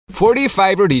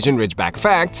45 Rhodesian Ridgeback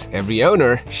facts every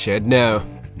owner should know.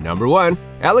 Number 1.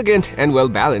 Elegant and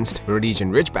well-balanced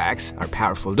Rhodesian Ridgebacks are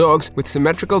powerful dogs with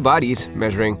symmetrical bodies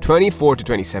measuring 24 to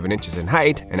 27 inches in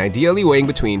height and ideally weighing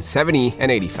between 70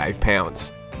 and 85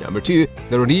 pounds. Number 2.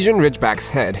 The Rhodesian Ridgeback's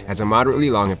head has a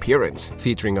moderately long appearance,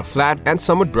 featuring a flat and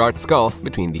somewhat broad skull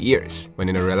between the ears. When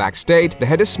in a relaxed state, the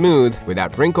head is smooth,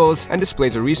 without wrinkles, and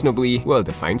displays a reasonably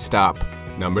well-defined stop.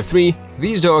 Number 3.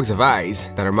 These dogs have eyes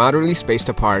that are moderately spaced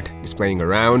apart, displaying a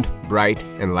round, bright,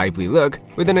 and lively look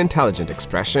with an intelligent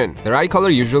expression. Their eye color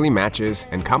usually matches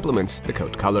and complements the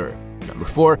coat color. Number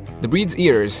 4. The breed's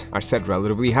ears are set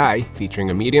relatively high,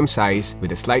 featuring a medium size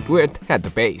with a slight width at the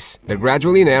base. They're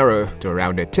gradually narrow to a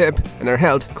rounded tip and are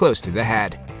held close to the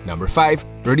head. Number 5.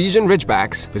 Rhodesian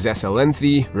Ridgebacks possess a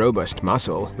lengthy, robust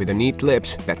muscle with a neat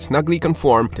lips that snugly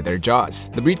conform to their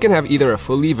jaws. The breed can have either a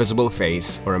fully visible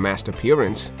face or a masked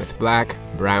appearance with black,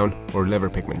 brown, or liver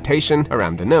pigmentation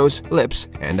around the nose, lips,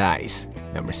 and eyes.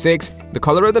 Number 6. The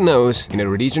color of the nose in a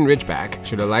Rhodesian Ridgeback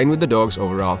should align with the dog's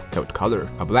overall coat color.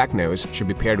 A black nose should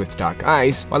be paired with dark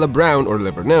eyes, while a brown or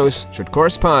liver nose should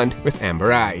correspond with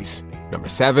amber eyes. Number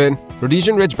 7.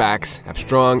 Rhodesian Ridgebacks have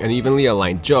strong and evenly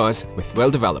aligned jaws with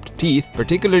well-developed teeth,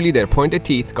 particularly their pointed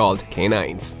teeth called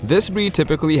canines. This breed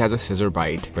typically has a scissor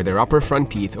bite, where their upper front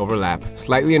teeth overlap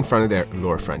slightly in front of their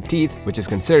lower front teeth, which is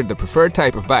considered the preferred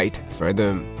type of bite for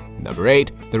them. Number 8.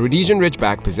 The Rhodesian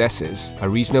Ridgeback possesses a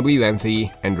reasonably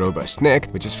lengthy and robust neck,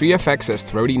 which is free of excess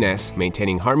throatiness,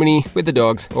 maintaining harmony with the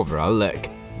dog's overall look.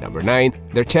 Number 9.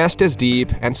 Their chest is deep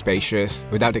and spacious,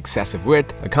 without excessive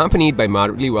width, accompanied by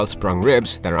moderately well-sprung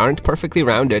ribs that aren't perfectly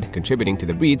rounded, contributing to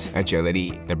the breed's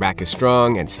agility. Their back is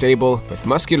strong and stable, with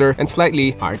muscular and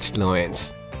slightly arched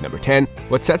loins. Number 10.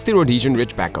 What sets the Rhodesian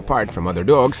Ridgeback apart from other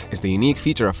dogs is the unique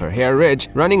feature of her hair ridge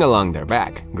running along their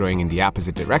back, growing in the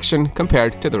opposite direction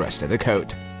compared to the rest of the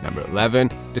coat. Number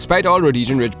 11. Despite all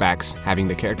Rhodesian Ridgebacks having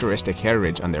the characteristic hair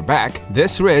ridge on their back,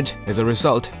 this ridge is a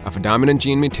result of a dominant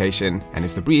gene mutation and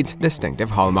is the breed's distinctive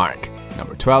hallmark.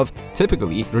 Number 12.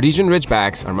 Typically, Rhodesian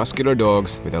Ridgebacks are muscular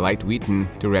dogs with a light wheaten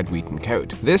to red wheaten coat.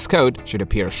 This coat should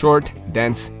appear short,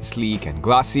 dense, sleek, and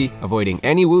glossy, avoiding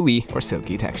any woolly or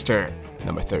silky texture.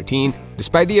 Number 13.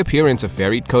 Despite the appearance of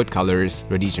varied coat colors,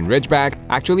 Rhodesian Ridgeback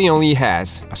actually only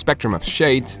has a spectrum of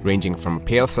shades ranging from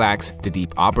pale flax to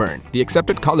deep auburn. The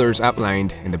accepted colors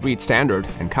outlined in the breed standard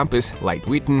encompass light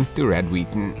wheaten to red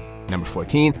wheaten. Number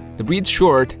 14. The breed's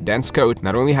short, dense coat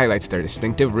not only highlights their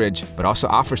distinctive ridge, but also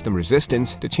offers them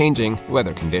resistance to changing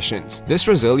weather conditions. This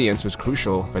resilience was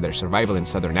crucial for their survival in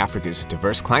southern Africa's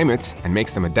diverse climates and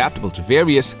makes them adaptable to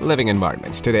various living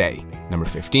environments today. Number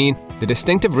 15. The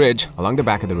distinctive ridge along the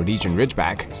back of the Rhodesian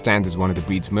Ridgeback stands as one of the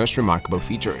breed's most remarkable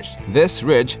features. This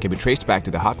ridge can be traced back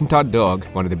to the Hottentot dog,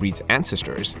 one of the breed's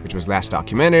ancestors, which was last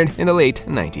documented in the late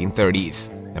 1930s.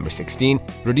 Number 16.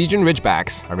 Rhodesian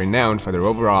Ridgebacks are renowned for their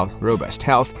overall robust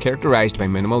health, characterized by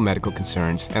minimal medical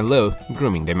concerns and low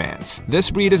grooming demands. This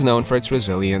breed is known for its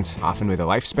resilience, often with a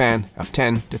lifespan of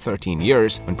 10 to 13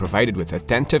 years when provided with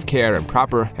attentive care and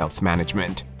proper health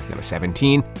management. Number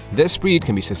 17. This breed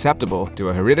can be susceptible to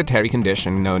a hereditary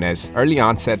condition known as early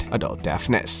onset adult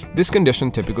deafness. This condition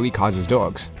typically causes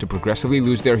dogs to progressively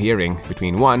lose their hearing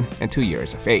between 1 and 2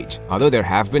 years of age, although there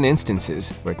have been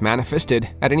instances where it manifested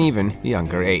at an even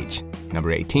younger age.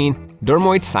 Number 18.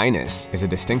 Dermoid sinus is a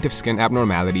distinctive skin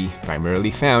abnormality primarily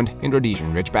found in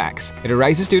Rhodesian Ridgebacks. It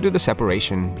arises due to the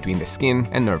separation between the skin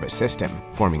and nervous system,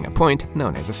 forming a point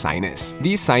known as a sinus.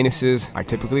 These sinuses are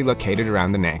typically located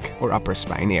around the neck or upper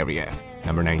spine area.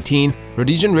 Number 19.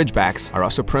 Rhodesian Ridgebacks are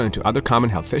also prone to other common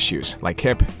health issues like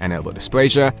hip and elbow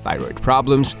dysplasia, thyroid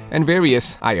problems, and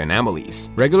various eye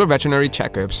anomalies. Regular veterinary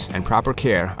checkups and proper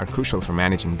care are crucial for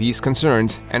managing these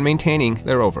concerns and maintaining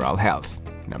their overall health.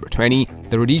 Number 20.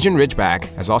 The Rhodesian Ridgeback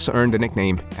has also earned the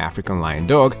nickname African Lion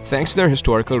Dog thanks to their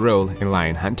historical role in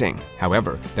lion hunting.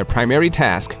 However, their primary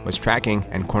task was tracking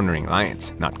and cornering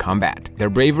lions, not combat. Their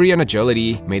bravery and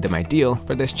agility made them ideal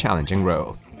for this challenging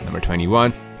role. Number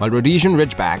 21. While Rhodesian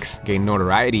Ridgebacks gained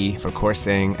notoriety for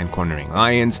coursing and cornering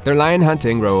lions, their lion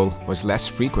hunting role was less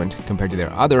frequent compared to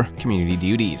their other community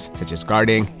duties, such as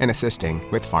guarding and assisting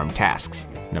with farm tasks.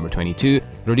 Number 22.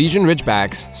 Rhodesian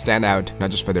Ridgebacks stand out not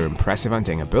just for their impressive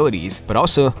hunting abilities, but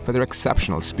also for their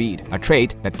exceptional speed, a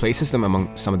trait that places them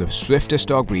among some of the swiftest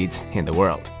dog breeds in the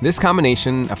world. This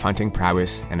combination of hunting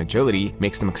prowess and agility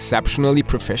makes them exceptionally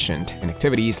proficient in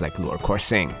activities like lure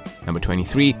coursing. Number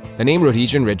 23. The name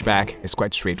Rhodesian Ridgeback is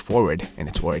quite straightforward in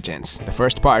its origins. The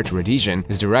first part, Rhodesian,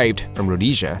 is derived from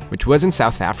Rhodesia, which was in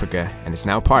South Africa and is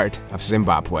now part of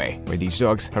Zimbabwe, where these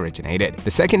dogs originated.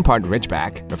 The second part,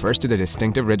 Ridgeback, refers to the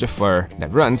distinctive ridge of fur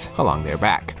that runs along their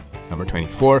back. Number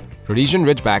 24. Rhodesian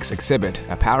Ridgebacks exhibit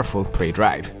a powerful prey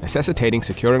drive, necessitating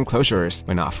secure enclosures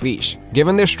when off-leash.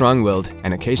 Given their strong-willed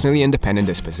and occasionally independent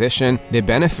disposition, they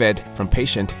benefit from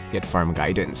patient yet firm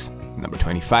guidance. Number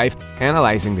 25.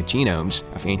 Analyzing the genomes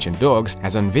of ancient dogs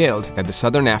has unveiled that the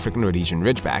Southern African Rhodesian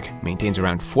Ridgeback maintains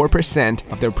around 4%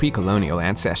 of their pre-colonial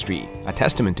ancestry, a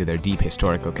testament to their deep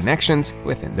historical connections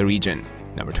within the region.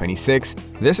 Number 26.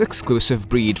 This exclusive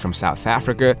breed from South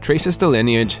Africa traces the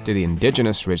lineage to the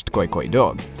indigenous ridged Khoikhoi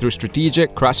dog. Through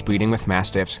strategic crossbreeding with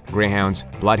Mastiffs, Greyhounds,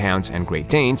 Bloodhounds, and Great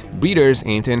Danes, breeders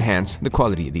aim to enhance the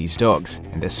quality of these dogs,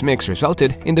 and this mix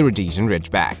resulted in the Rhodesian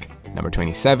Ridgeback. Number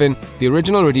 27. The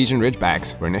original Rhodesian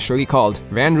Ridgebacks were initially called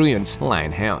Van Rooyen's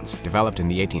Lion Hounds, developed in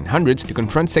the 1800s to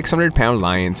confront 600-pound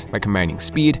lions by combining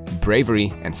speed,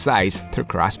 bravery, and size through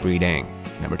crossbreeding.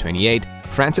 Number 28.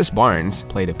 Francis Barnes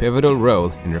played a pivotal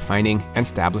role in refining and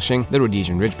establishing the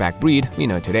Rhodesian Ridgeback breed we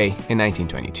know today in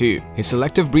 1922. His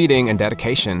selective breeding and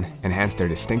dedication enhanced their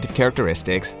distinctive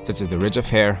characteristics such as the ridge of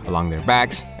hair along their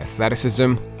backs,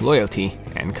 athleticism, loyalty,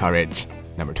 and courage.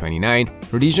 Number 29.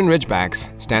 Rhodesian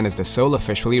Ridgebacks stand as the sole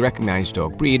officially recognized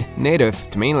dog breed native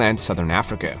to mainland Southern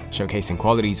Africa, showcasing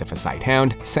qualities of a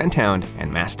sighthound, scenthound,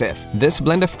 and mastiff. This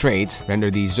blend of traits render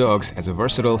these dogs as a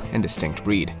versatile and distinct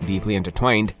breed, deeply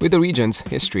intertwined with the region's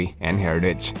history and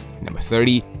heritage. Number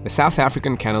 30. The South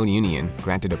African Kennel Union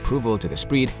granted approval to this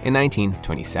breed in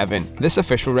 1927. This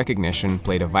official recognition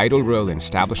played a vital role in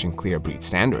establishing clear breed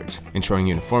standards, ensuring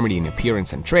uniformity in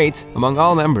appearance and traits among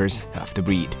all members of the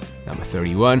breed. Number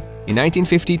 31. In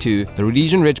 1952, the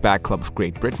Rhodesian Ridgeback Club of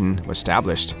Great Britain was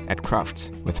established at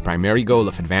Crufts, with the primary goal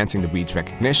of advancing the breed's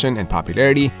recognition and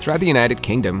popularity throughout the United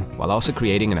Kingdom while also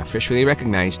creating an officially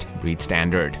recognized breed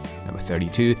standard. Number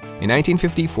 32. In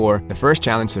 1954, the first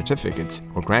challenge certificates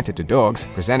were granted to dogs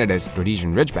presented as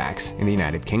Rhodesian Ridgebacks in the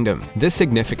United Kingdom. This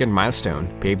significant milestone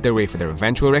paved the way for their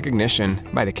eventual recognition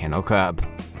by the Kennel Club.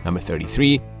 Number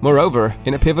 33. Moreover,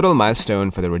 in a pivotal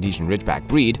milestone for the Rhodesian Ridgeback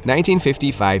breed,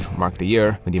 1955 marked the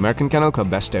year when the American Kennel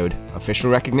Club bestowed official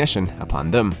recognition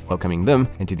upon them, welcoming them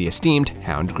into the esteemed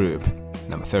Hound group.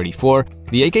 Number 34.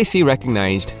 The AKC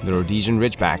recognized the Rhodesian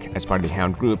Ridgeback as part of the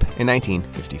Hound group in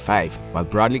 1955. While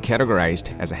broadly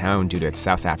categorized as a hound due to its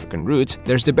South African roots,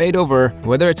 there's debate over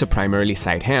whether it's a primarily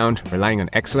sight hound, relying on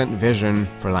excellent vision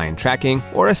for lion tracking,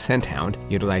 or a scent hound,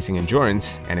 utilizing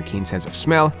endurance and a keen sense of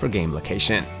smell for game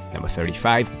location. Number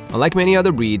 35. Unlike many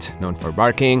other breeds known for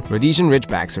barking, Rhodesian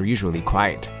Ridgebacks are usually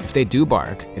quiet. If they do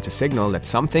bark, it's a signal that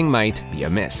something might be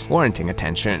amiss, warranting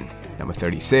attention. Number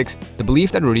 36. The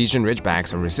belief that Rhodesian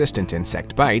Ridgebacks are resistant to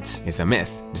insect bites is a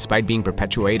myth. Despite being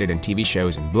perpetuated in TV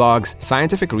shows and blogs,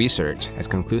 scientific research has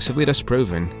conclusively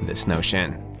disproven this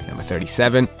notion. Number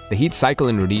 37. The heat cycle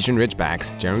in Rhodesian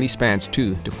Ridgebacks generally spans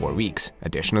 2 to 4 weeks.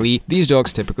 Additionally, these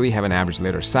dogs typically have an average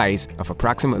litter size of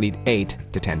approximately 8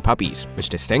 to 10 puppies, which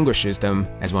distinguishes them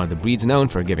as one of the breeds known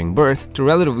for giving birth to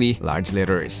relatively large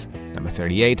litters. Number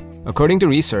 38. According to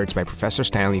research by Professor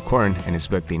Stanley Korn and his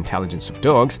book The Intelligence of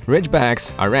Dogs,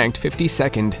 Ridgebacks are ranked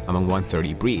 52nd among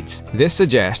 130 breeds. This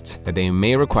suggests that they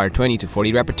may require 20 to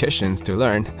 40 repetitions to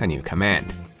learn a new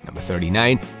command. Number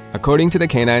 39. According to the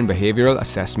Canine Behavioral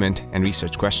Assessment and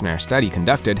Research Questionnaire study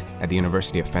conducted at the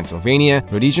University of Pennsylvania,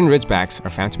 Rhodesian Ridgebacks are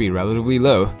found to be relatively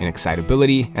low in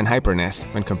excitability and hyperness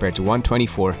when compared to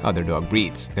 124 other dog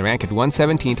breeds. They rank at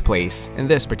 117th place in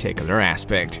this particular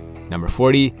aspect. Number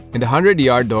 40. In the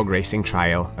 100-yard dog racing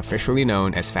trial, officially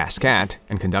known as Fast Cat,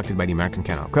 and conducted by the American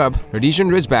Kennel Club, Rhodesian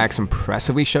Ridgebacks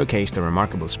impressively showcased their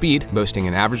remarkable speed, boasting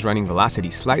an average running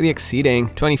velocity slightly exceeding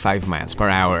 25 miles per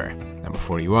hour. Number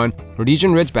 41.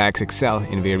 Rhodesian Ridgebacks excel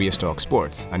in various dog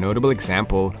sports. A notable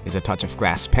example is a touch of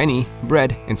glass Penny,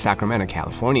 bred in Sacramento,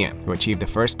 California, who achieved the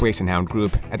first place in Hound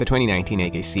Group at the 2019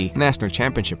 AKC National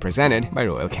Championship presented by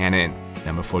Royal Canin.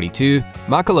 Number 42.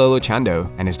 Makalolo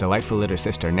Chando and his delightful little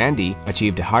sister Nandi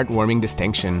achieved a heartwarming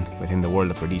distinction within the world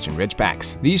of Rhodesian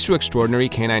Ridgebacks. These two extraordinary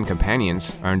canine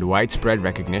companions earned widespread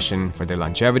recognition for their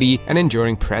longevity and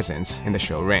enduring presence in the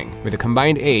show ring. With a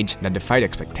combined age that defied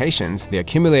expectations, they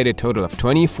accumulated a total of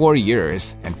 24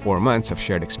 years and 4 months of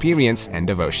shared experience and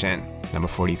devotion. Number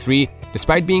 43.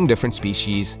 Despite being different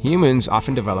species, humans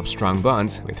often develop strong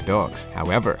bonds with dogs.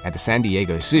 However, at the San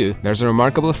Diego Zoo, there's a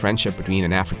remarkable friendship between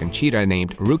an African cheetah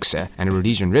named Ruxa and a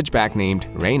Rhodesian Ridgeback named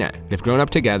Reina. They've grown up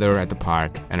together at the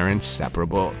park and are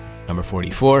inseparable. Number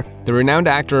 44. The renowned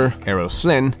actor Errol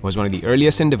Flynn was one of the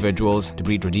earliest individuals to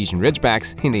breed Rhodesian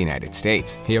Ridgebacks in the United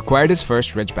States. He acquired his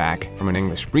first Ridgeback from an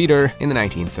English breeder in the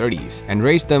 1930s and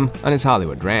raised them on his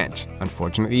Hollywood ranch.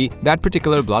 Unfortunately, that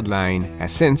particular bloodline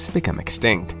has since become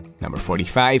extinct. Number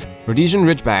 45. Rhodesian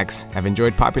Ridgebacks have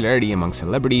enjoyed popularity among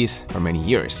celebrities for many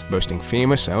years, boasting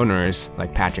famous owners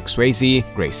like Patrick Swayze,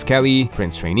 Grace Kelly,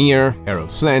 Prince Rainier, Errol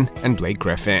Flynn, and Blake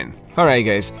Griffin. Alright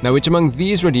guys, now which among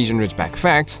these Rhodesian Ridgeback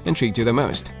facts intrigued you the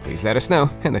most? Please let us know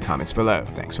in the comments below.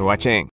 Thanks for watching.